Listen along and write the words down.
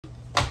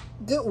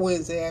Good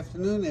Wednesday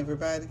afternoon,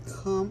 everybody.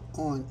 Come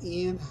on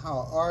in.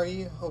 How are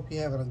you? Hope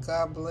you're having a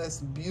God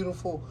bless,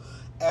 beautiful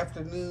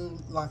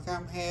afternoon like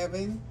I'm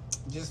having.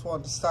 Just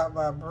wanted to stop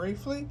by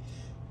briefly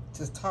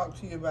to talk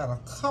to you about a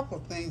couple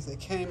of things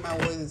that came my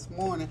way this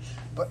morning,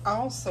 but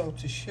also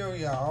to show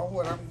y'all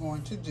what I'm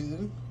going to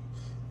do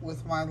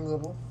with my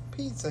little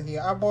pizza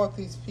here. I bought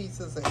these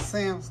pizzas at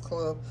Sam's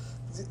Club.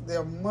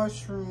 They're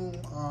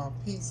mushroom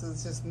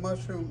pizzas, just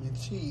mushroom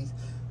and cheese.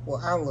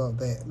 Well, I love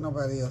that.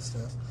 Nobody else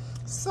does.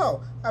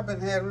 So, I've been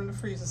having them in the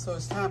freezer, so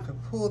it's time to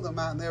pull them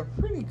out, and they're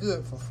pretty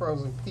good for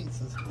frozen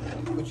pizzas.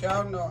 But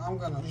y'all know I'm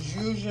going to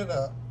zhuzh it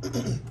up.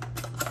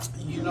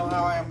 You know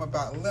how I am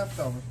about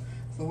leftovers.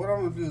 So what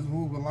I'm going to do is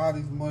move a lot of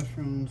these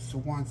mushrooms to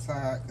one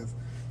side, because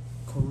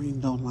Corinne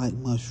don't like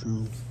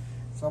mushrooms.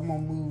 So I'm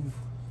going to move,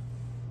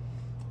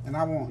 and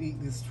I won't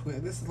eat this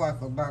 12. This is like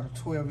about a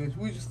 12-inch.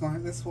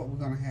 This is what we're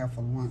going to have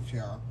for lunch,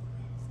 y'all.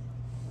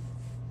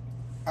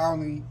 I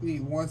only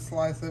need one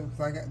slice of it,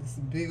 because I got this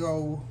big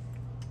old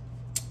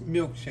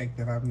milkshake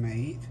that I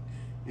made,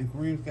 and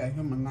Kareem's got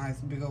him a nice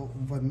big old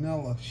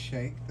vanilla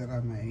shake that I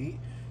made.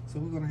 So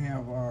we're gonna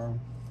have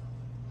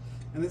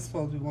and this is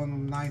supposed to be one of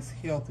them nice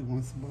healthy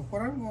ones. But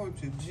what I'm going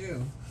to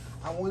do,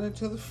 I went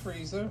into the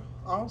freezer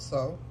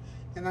also,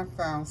 and I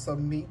found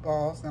some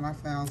meatballs, and I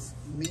found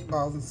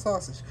meatballs and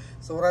sausage.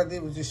 So what I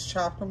did was just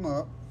chop them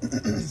up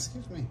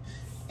excuse me,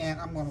 and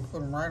I'm going to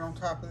put them right on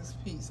top of this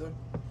pizza.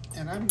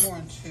 And I'm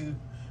going to,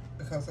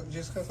 because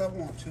I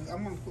want to,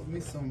 I'm going to put me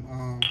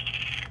some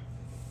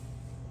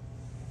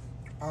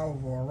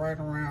olive oil right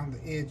around the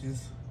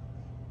edges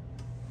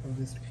of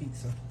this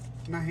pizza.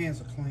 My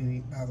hands are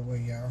clean, by the way,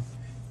 y'all.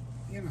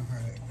 You know how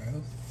that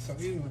goes. So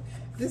anyway,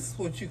 this is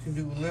what you can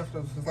do with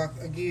leftovers. Because,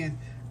 like, again,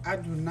 I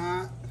do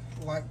not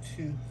like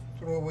to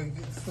throw away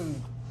good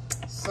food.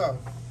 So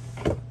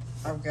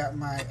I've got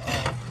my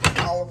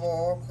olive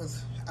oil,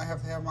 because I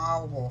have to have my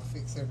olive oil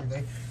fixed every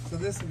day. So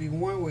this would be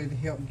one way to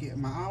help get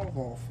my olive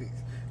oil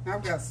fixed. Now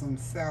I've got some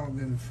salad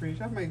in the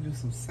fridge. I may do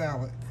some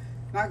salad.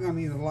 Not gonna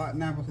need a lot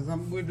now, because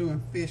we're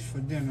doing fish for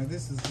dinner.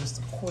 This is just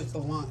a quick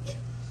lunch,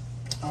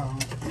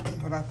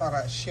 but I thought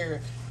I'd share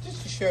it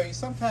just to show you.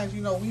 Sometimes,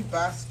 you know, we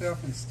buy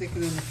stuff and stick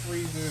it in the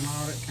freezer and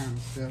all that kind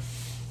of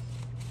stuff,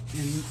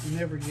 and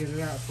never get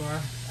it out. So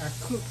I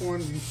cooked one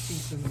of these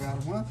pizzas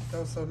about a month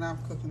ago, so now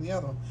I'm cooking the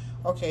other one.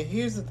 Okay,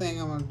 here's the thing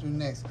I'm gonna do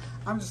next.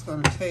 I'm just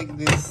gonna take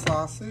this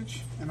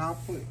sausage, and I'll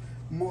put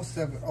most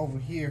of it over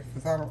here,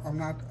 because I'm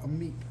not a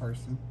meat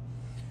person.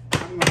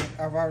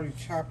 I've already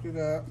chopped it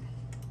up.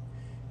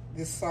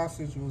 This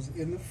sausage was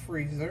in the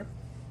freezer.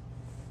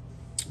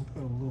 I'll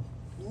put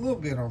a little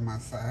bit on my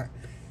side.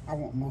 I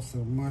want most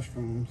of the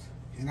mushrooms.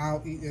 And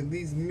I'll eat, and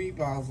these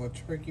meatballs are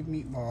turkey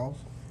meatballs.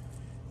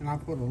 And I'll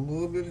put a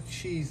little bit of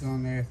cheese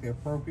on there at the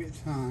appropriate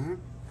time.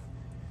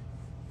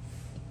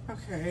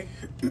 Okay.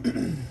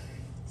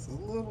 It's a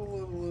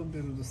little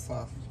bit of the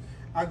sausage.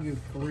 I'll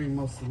give Kareem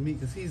most of the meat,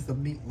 because he's the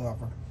meat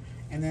lover.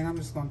 And then I'm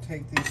just going to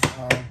take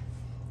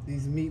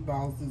these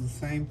meatballs, do the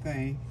same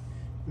thing.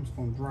 I'm just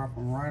going to drop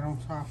them right on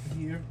top of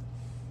here,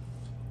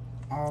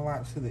 all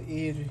out to the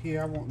edge of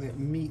here. I want that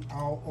meat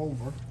all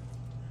over.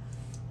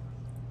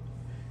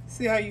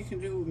 See how you can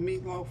do with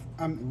meatloaf?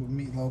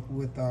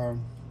 With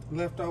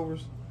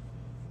leftovers.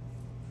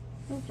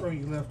 Don't throw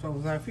your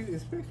leftovers out,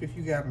 especially if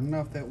you got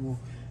enough that will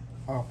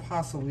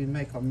possibly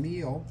make a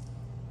meal.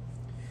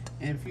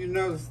 And if you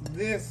notice,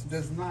 this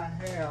does not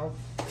have,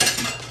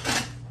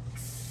 let's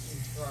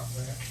drop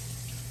that.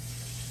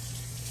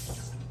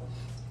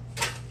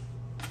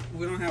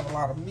 We don't have a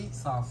lot of meat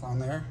sauce on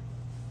there,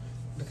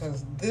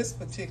 because this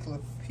particular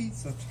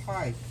pizza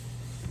type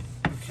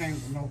came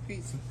with no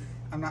pizza.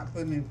 I'm not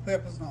putting any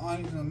peppers, no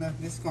onions, no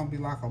nothing. This is going to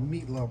be like a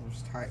meat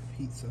lovers type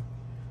pizza.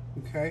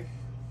 Okay?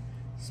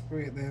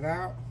 Spread that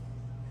out.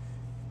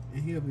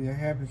 And he'll be a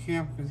happy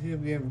camper, because he'll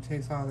be able to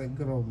taste all that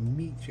good old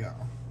meat,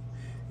 y'all.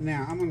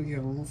 Now, I'm going to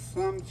get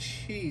some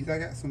cheese. I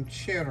got some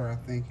cheddar, I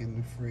think, in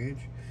the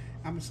fridge.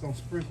 I'm just going to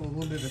sprinkle a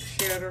little bit of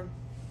cheddar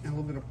and a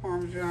little bit of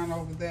Parmesan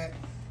over that.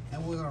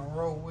 And we're going to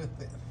roll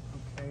with it,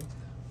 okay?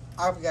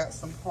 I've got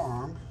some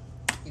Parm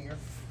here.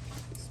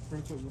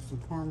 Sprinkle it with some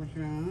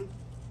Parmesan.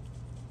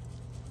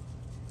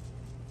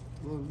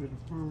 A little bit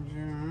of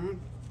Parmesan.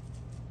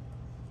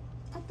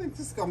 I think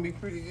this is going to be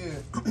pretty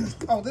good.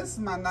 Oh, this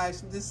is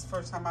this is the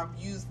first time I've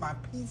used my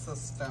pizza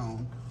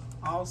stone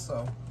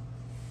also.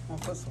 I'm going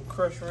to put some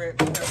crushed red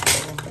pepper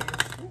over here.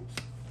 Oops.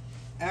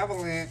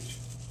 Avalanche.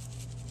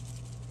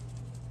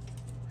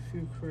 A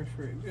few crushed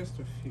red, just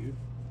a few.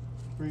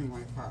 Green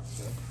like hot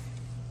stuff.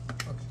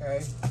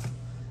 Okay,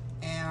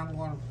 and I'm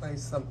going to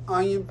place some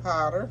onion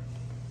powder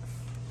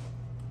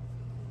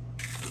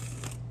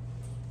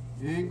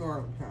and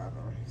garlic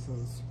powder. So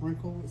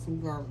sprinkle with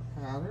some garlic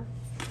powder,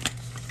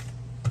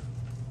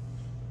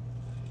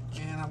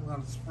 and I'm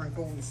going to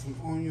sprinkle with some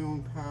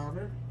onion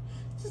powder.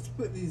 Just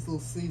put these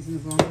little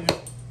seasonings on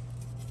here.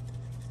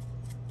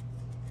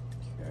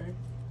 Okay,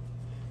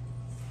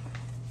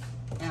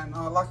 and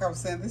like I was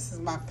saying, this is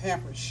my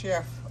Pampered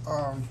Chef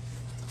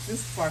This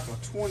is like a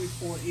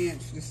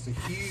 24-inch, just a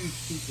huge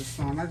pizza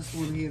stone. I just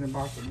went ahead and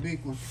bought the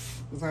big one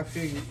because I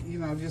figured, you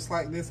know, just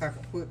like this, I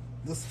could put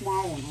the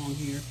small one on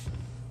here.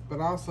 But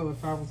also,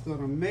 if I was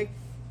gonna make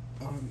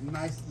a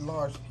nice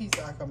large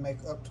pizza, I could make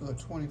up to a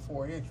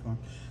 24-inch one.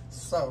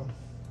 So,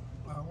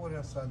 what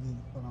else I need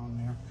to put on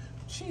there?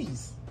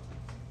 Cheese.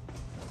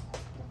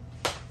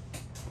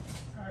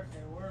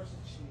 Okay, where's the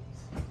cheese?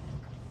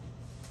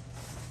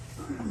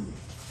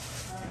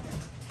 Okay.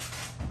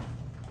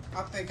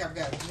 I think I've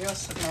got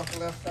just enough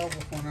left over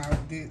from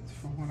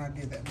when I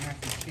did that mac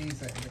and cheese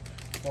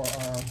for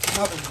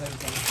Mother's Day.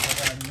 I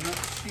got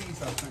enough cheese,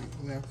 I think,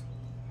 left.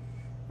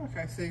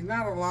 Okay, see,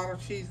 not a lot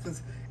of cheese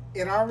because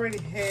it already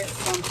had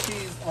some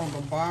cheese on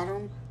the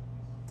bottom,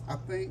 I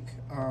think.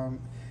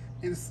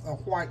 It's a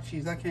white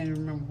cheese. I can't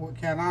even remember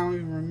what kind. I don't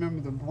even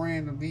remember the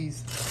brand of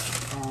these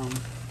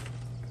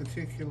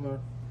particular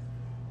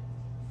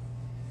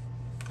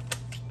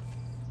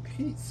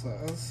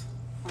pizzas.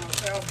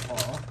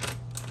 Alcohol.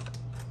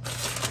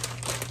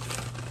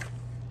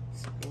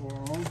 Let's go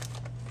on.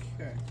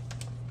 Okay.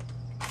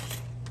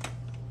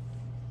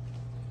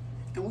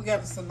 And we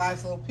got us a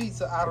nice little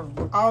pizza out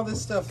of all this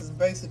stuff is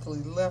basically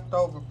left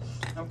over.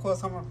 And of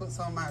course, I'm gonna put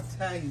some of my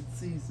Italian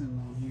seasoning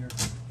on here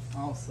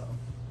also.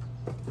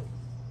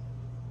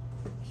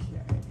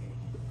 Okay.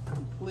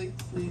 Complete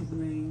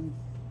seasoning.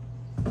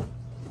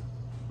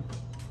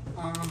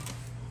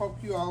 Hope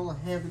you all are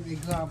having a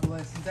God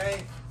bless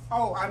day.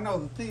 Oh, I know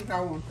the thing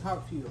I want to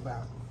talk to you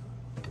about.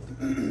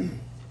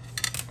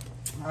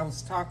 I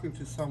was talking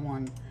to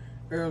someone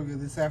earlier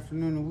this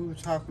afternoon, and we were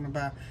talking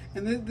about,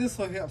 and this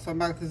will help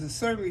somebody because it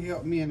certainly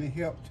helped me, and it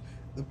helped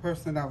the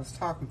person that I was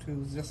talking to. It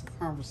was just a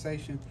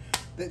conversation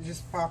that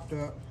just popped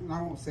up, and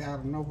I won't say out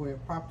of nowhere.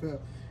 It popped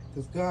up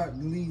because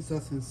God leads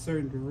us in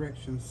certain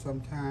directions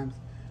sometimes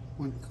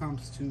when it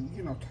comes to,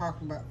 you know,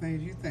 talking about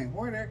things. You think,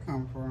 where'd that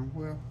come from?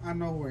 Well, I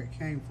know where it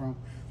came from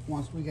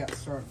once we got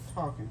started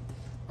talking.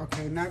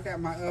 Okay, now I got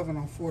my oven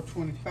on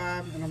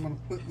 425, and I'm going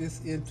to put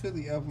this into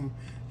the oven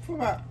for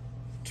about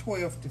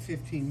 12 to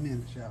 15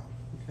 minutes, y'all.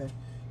 Okay,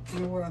 you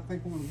know what? I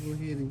think I'm going to go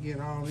ahead and get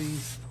all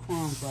these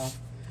crumbs off.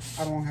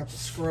 I don't have to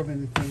scrub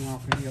anything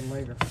off of here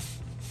later.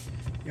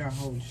 Y'all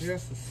hold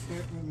just a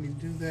sec. Let me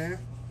do that.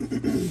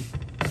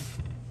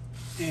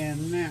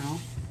 And now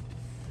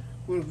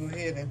we'll go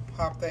ahead and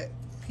pop that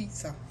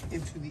pizza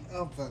into the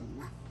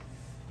oven.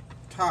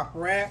 Top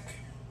rack.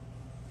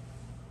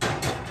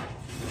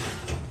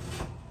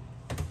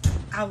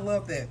 I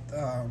love that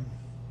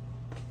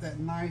that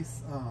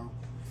nice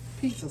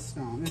pizza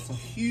stone. It's a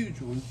huge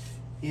one,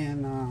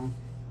 and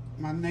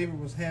my neighbor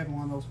was having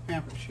one of those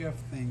Pampered Chef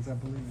things, I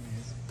believe it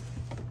is,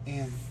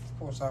 and of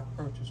course I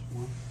purchased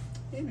one.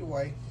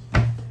 Anyway,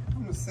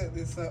 I'm gonna set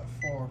this up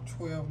for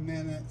 12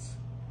 minutes.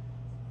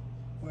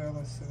 Well,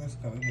 let's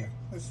go. Yeah,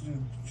 let's do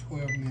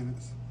 12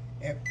 minutes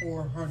at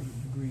 400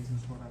 degrees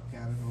is what I've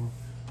got it on,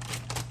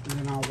 and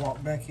then I'll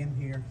walk back in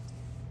here.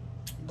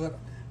 But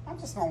I'm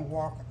just gonna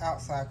walk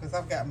outside because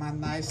I've got my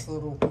nice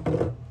little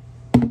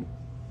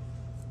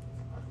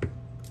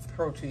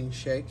protein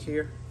shake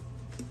here.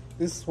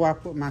 This is why I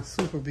put my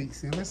super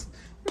beets in. We're just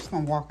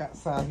gonna walk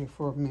outside here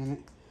for a minute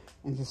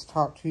and just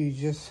talk to you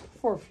just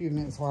for a few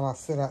minutes while I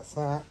sit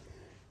outside.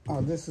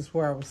 This is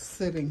where I was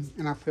sitting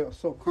and I felt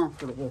so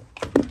comfortable.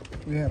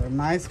 We had a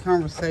nice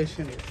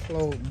conversation. It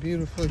flowed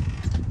beautifully.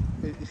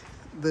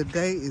 The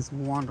day is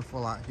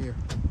wonderful out here.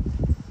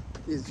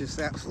 It's just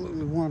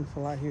absolutely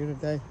wonderful out here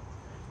today.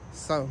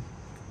 So,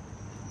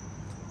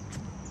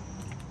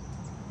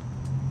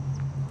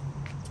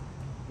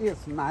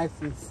 it's nice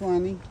and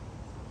sunny.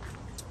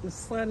 It's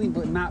sunny,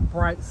 but not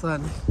bright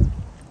sunny.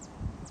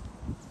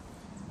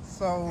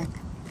 So,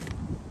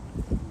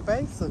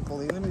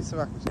 basically, let me see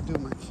if I can do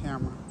my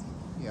camera.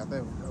 Yeah,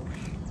 there we go.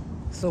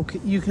 So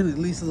you can at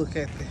least look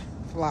at the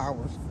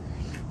flowers.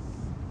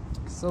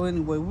 So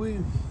anyway,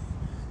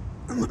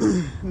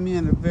 me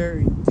and a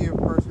very dear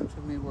person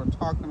to me were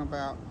talking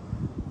about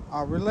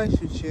our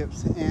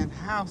relationships and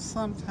how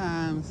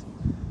sometimes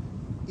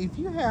if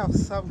you have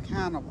some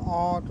kind of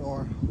art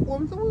or we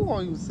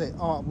won't even say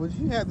art, but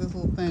you have this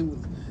little thing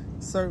with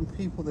certain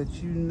people that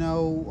you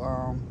know,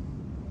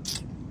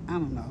 I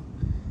don't know,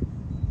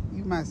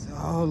 you might say,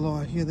 oh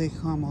Lord, here they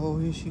come, oh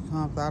here she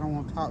comes, I don't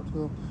want to talk to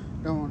them,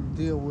 don't want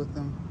to deal with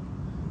them.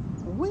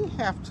 We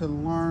have to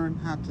learn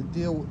how to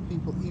deal with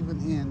people even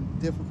in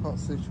difficult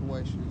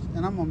situations.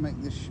 And I'm going to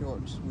make this short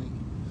and sweet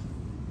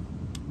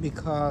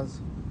because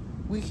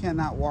we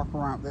cannot walk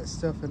around with that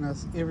stuff in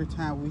us. Every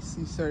time we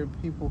see certain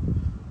people,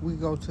 we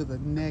go to the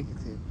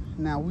negative.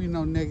 Now, we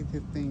know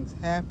negative things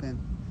happen,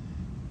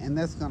 and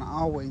that's going to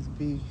always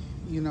be,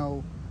 you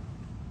know,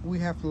 we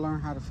have to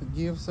learn how to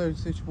forgive certain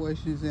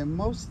situations, and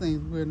most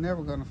things we're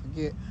never going to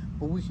forget,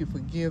 but we can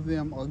forgive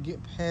them or get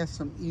past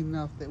them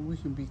enough that we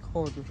can be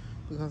cordial,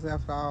 because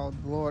after all,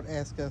 the Lord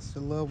asks us to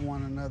love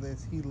one another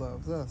as He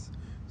loves us.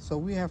 So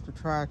we have to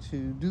try to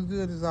do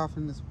good as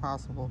often as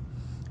possible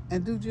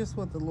and do just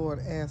what the Lord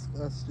asks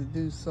us to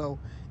do. So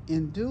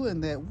in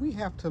doing that, we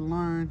have to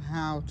learn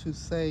how to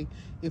say,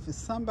 if it's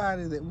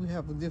somebody that we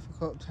have a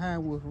difficult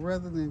time with,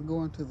 rather than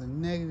going to the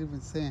negative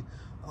and saying,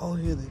 oh,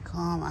 here they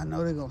come, I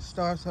know they're going to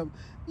start something.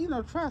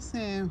 Try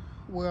saying,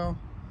 well,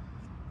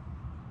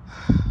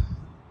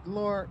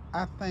 Lord,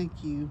 I thank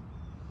you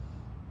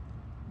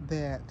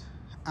that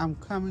I'm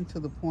coming to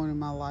the point in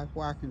my life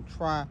where I can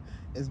try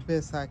as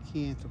best I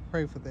can to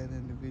pray for that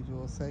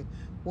individual. Say,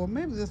 well,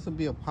 maybe this will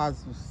be a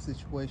positive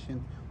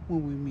situation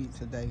when we meet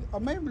today. Or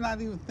maybe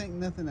not even think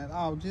nothing at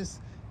all.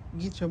 Just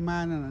get your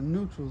mind in a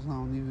neutral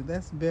zone. Even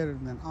that's better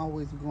than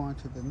always going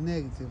to the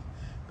negative,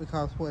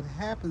 because what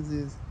happens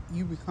is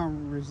you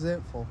become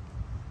resentful.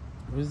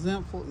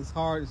 Resentful is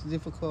hard, it's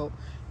difficult.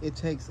 It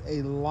takes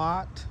a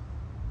lot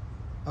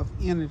of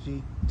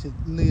energy to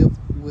live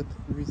with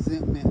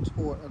resentment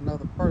toward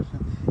another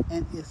person,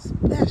 and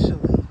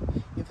especially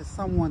if it's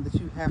someone that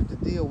you have to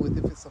deal with.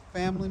 If it's a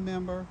family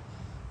member,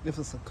 if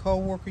it's a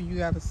co-worker you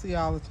got to see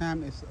all the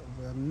time, if it's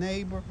a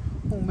neighbor,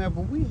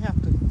 whomever, we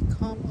have to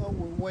come up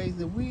with ways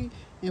that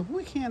if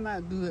we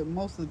cannot do it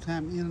most of the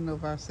time in and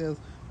of ourselves,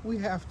 we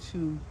have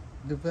to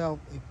develop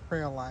a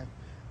prayer life.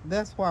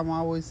 That's why I'm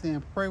always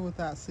saying pray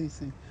without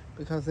ceasing,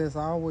 because there's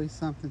always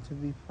something to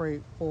be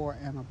prayed for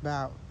and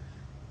about.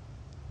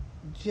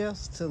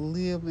 Just to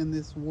live in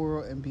this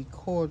world and be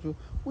cordial.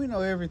 We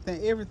know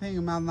everything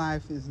in my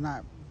life is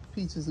not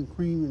peaches and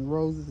cream and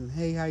roses and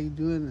hey, how you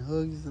doing, and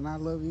hugs and I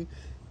love you.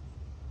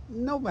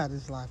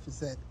 Nobody's life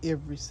is that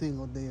every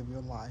single day of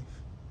your life.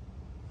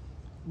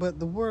 But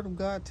the Word of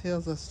God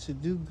tells us to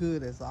do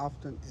good as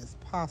often as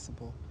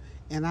possible.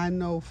 And I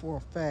know for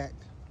a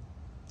fact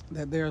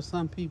that there are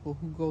some people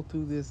who go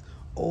through this,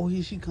 oh,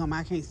 here she come,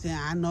 I can't stand,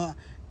 I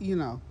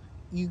know,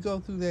 you go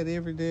through that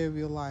every day of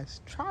your life.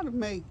 Try to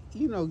make,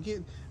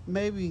 get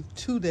maybe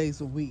 2 days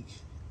a week.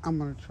 I'm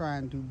going to try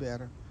and do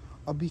better,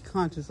 or be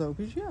conscious of,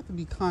 because you have to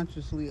be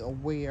consciously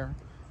aware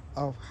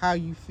of how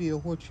you feel,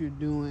 what you're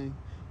doing,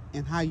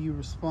 and how you're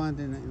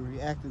responding and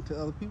reacting to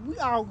other people. We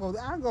all go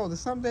there. I go there.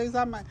 Some days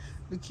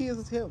the kids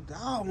will tell,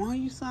 oh, why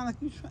you sound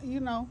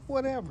like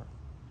whatever.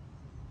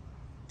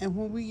 And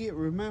when we get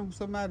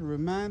somebody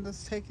remind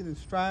us, take it in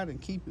stride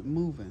and keep it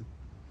moving.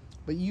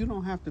 But you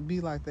don't have to be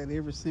like that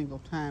every single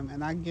time.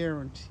 And I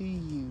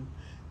guarantee you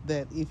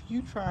that if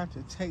you try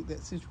to take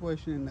that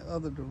situation in the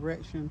other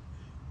direction,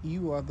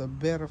 you are the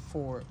better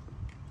for it.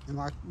 And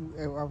like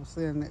I was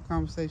saying in that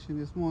conversation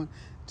this morning,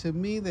 to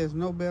me, there's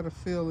no better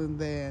feeling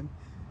than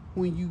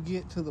when you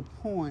get to the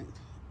point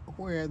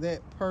where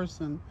that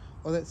person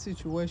or that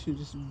situation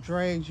just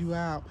drags you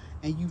out,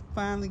 and you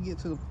finally get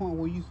to the point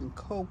where you can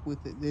cope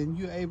with it. Then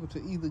you're able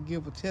to either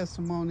give a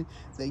testimony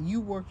that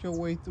you worked your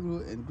way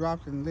through it and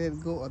dropped it and let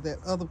it go, or that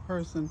other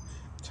person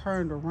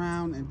turned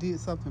around and did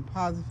something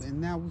positive,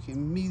 and now we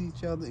can meet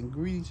each other and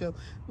greet each other.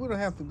 We don't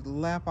have to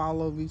lap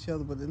all over each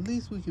other, but at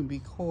least we can be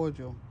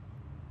cordial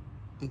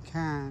and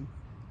kind,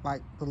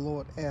 like the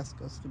Lord asked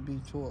us to be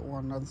toward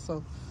one another.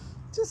 So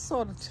just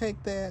sort of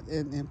take that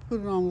and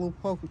put it on a little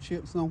poker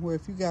chip somewhere.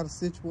 If you got a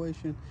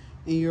situation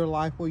in your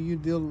life where you're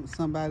dealing with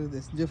somebody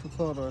that's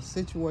difficult, or a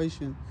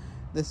situation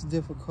that's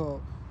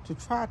difficult, to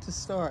try to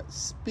start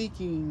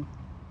speaking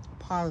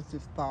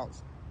positive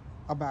thoughts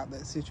about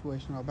that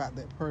situation or about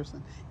that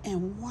person,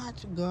 and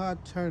watch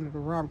God turn it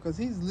around, because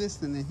He's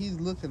listening and He's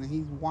looking and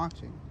He's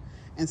watching.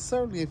 And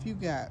certainly if you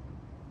got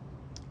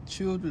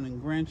children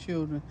and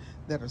grandchildren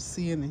that are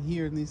seeing and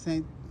hearing these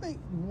things, think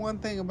one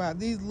thing about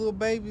these little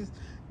babies.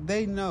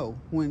 They know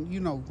when,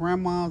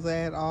 grandma's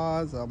at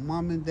odds, or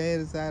mom and dad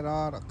is at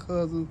odds, or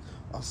cousins,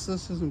 or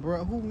sisters and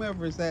brothers,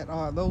 whomever is at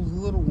odds. Those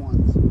little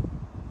ones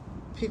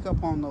pick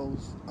up on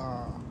those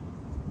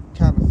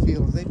kind of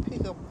feelings. They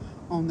pick up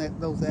on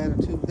those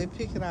attitudes. They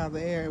pick it out of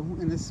the air,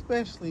 and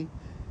especially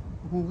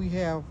when we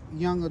have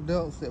young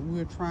adults that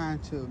we're trying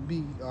to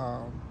be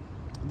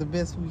the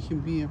best we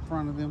can be in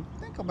front of them.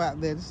 Think about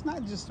that. It's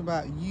not just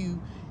about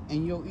you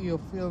and your ill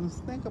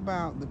feelings. Think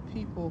about the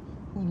people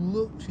who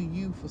look to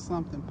you for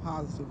something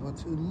positive, or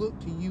to look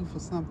to you for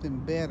something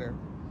better,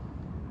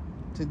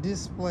 to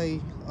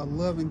display a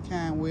loving,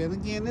 kind way. And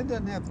again, you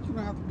don't have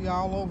to be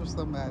all over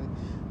somebody,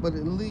 but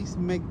at least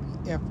make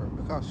the effort,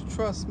 because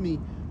trust me,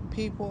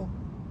 people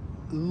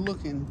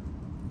looking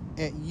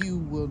at you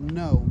will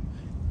know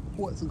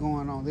what's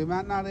going on. They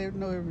might not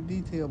know every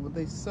detail, but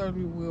they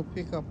certainly will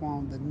pick up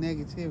on the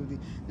negativity.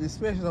 And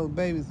especially those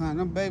babies,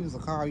 them babies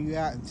will call you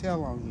out and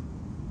tell on you.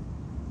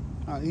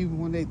 Even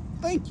when they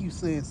think you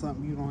saying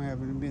something you don't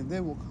have in the business, they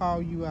will call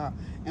you out.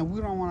 And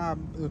we don't want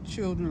our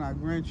children, our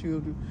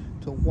grandchildren,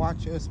 to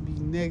watch us be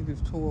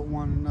negative toward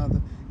one another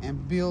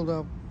and build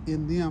up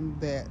in them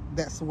that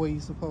that's the way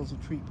you're supposed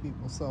to treat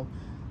people. So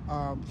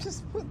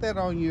just put that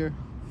on your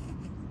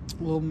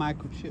little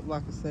microchip,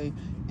 like I say,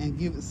 and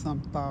give it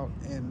some thought,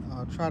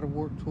 and try to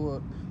work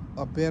toward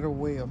a better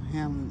way of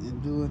handling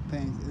and doing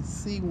things, and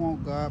see,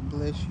 won't God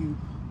bless you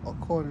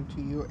according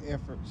to your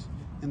efforts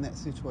in that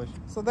situation.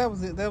 So that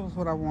was it. That was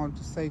what I wanted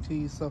to say to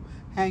you. So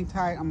hang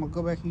tight. I'm gonna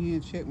go back in here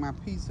and check my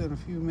pizza in a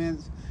few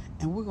minutes,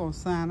 and we're gonna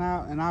sign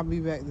out, and I'll be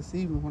back this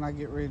evening when I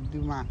get ready to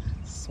do my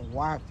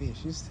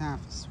swordfish. It's time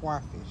for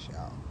swordfish,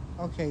 y'all.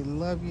 Okay,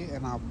 love you,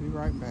 and I'll be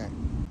right back.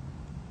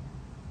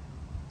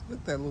 Look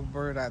at that little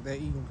bird out there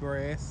eating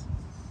grass.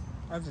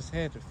 I just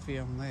had to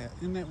film that.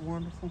 Isn't that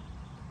wonderful?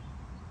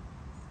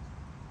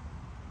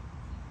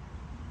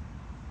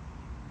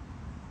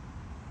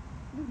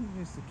 Isn't he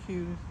just the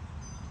cutest?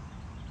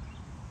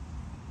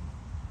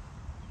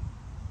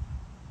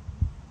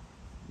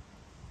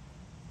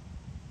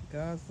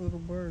 God's little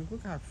birds.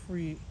 Look how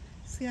free.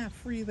 See how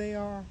free they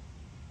are?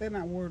 They're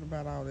not worried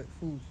about all that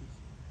foolishness.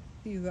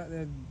 He's out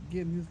there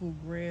getting his little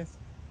grass,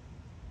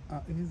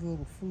 his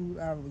little food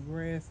out of the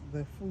grass,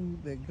 the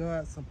food that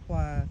God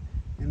supplied,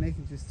 and they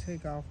can just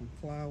take off and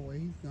fly away.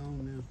 He's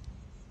gone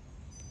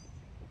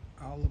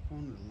now. All up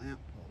on the lamp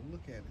pole.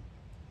 Look at him.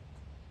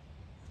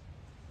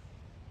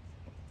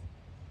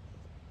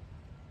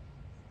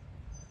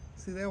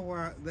 See,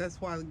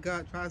 that's why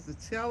God tries to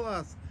tell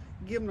us,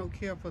 give no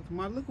care for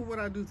tomorrow. Look at what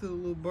I do to the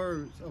little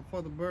birds, or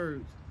for the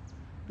birds.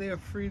 They are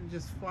free to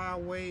just fly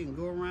away and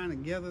go around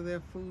and gather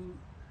their food.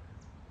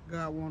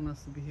 God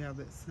wants us to have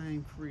that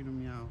same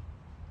freedom, y'all.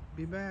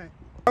 Be back.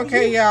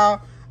 Okay,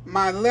 y'all.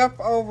 My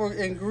leftover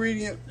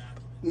ingredient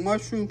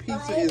mushroom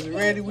pizza is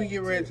ready. We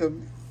get ready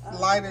to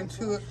light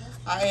into it.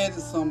 I added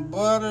some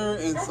butter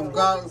and some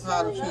garlic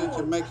powder to it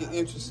to make it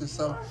interesting.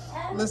 So,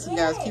 listen,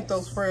 guys, keep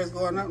those prayers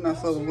going up now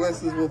so the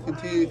blessings will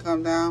continue to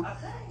come down.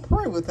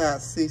 Pray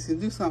without ceasing.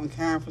 Do something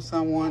kind for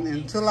someone.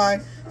 And until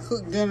I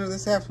cook dinner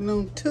this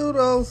afternoon,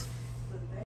 toodles.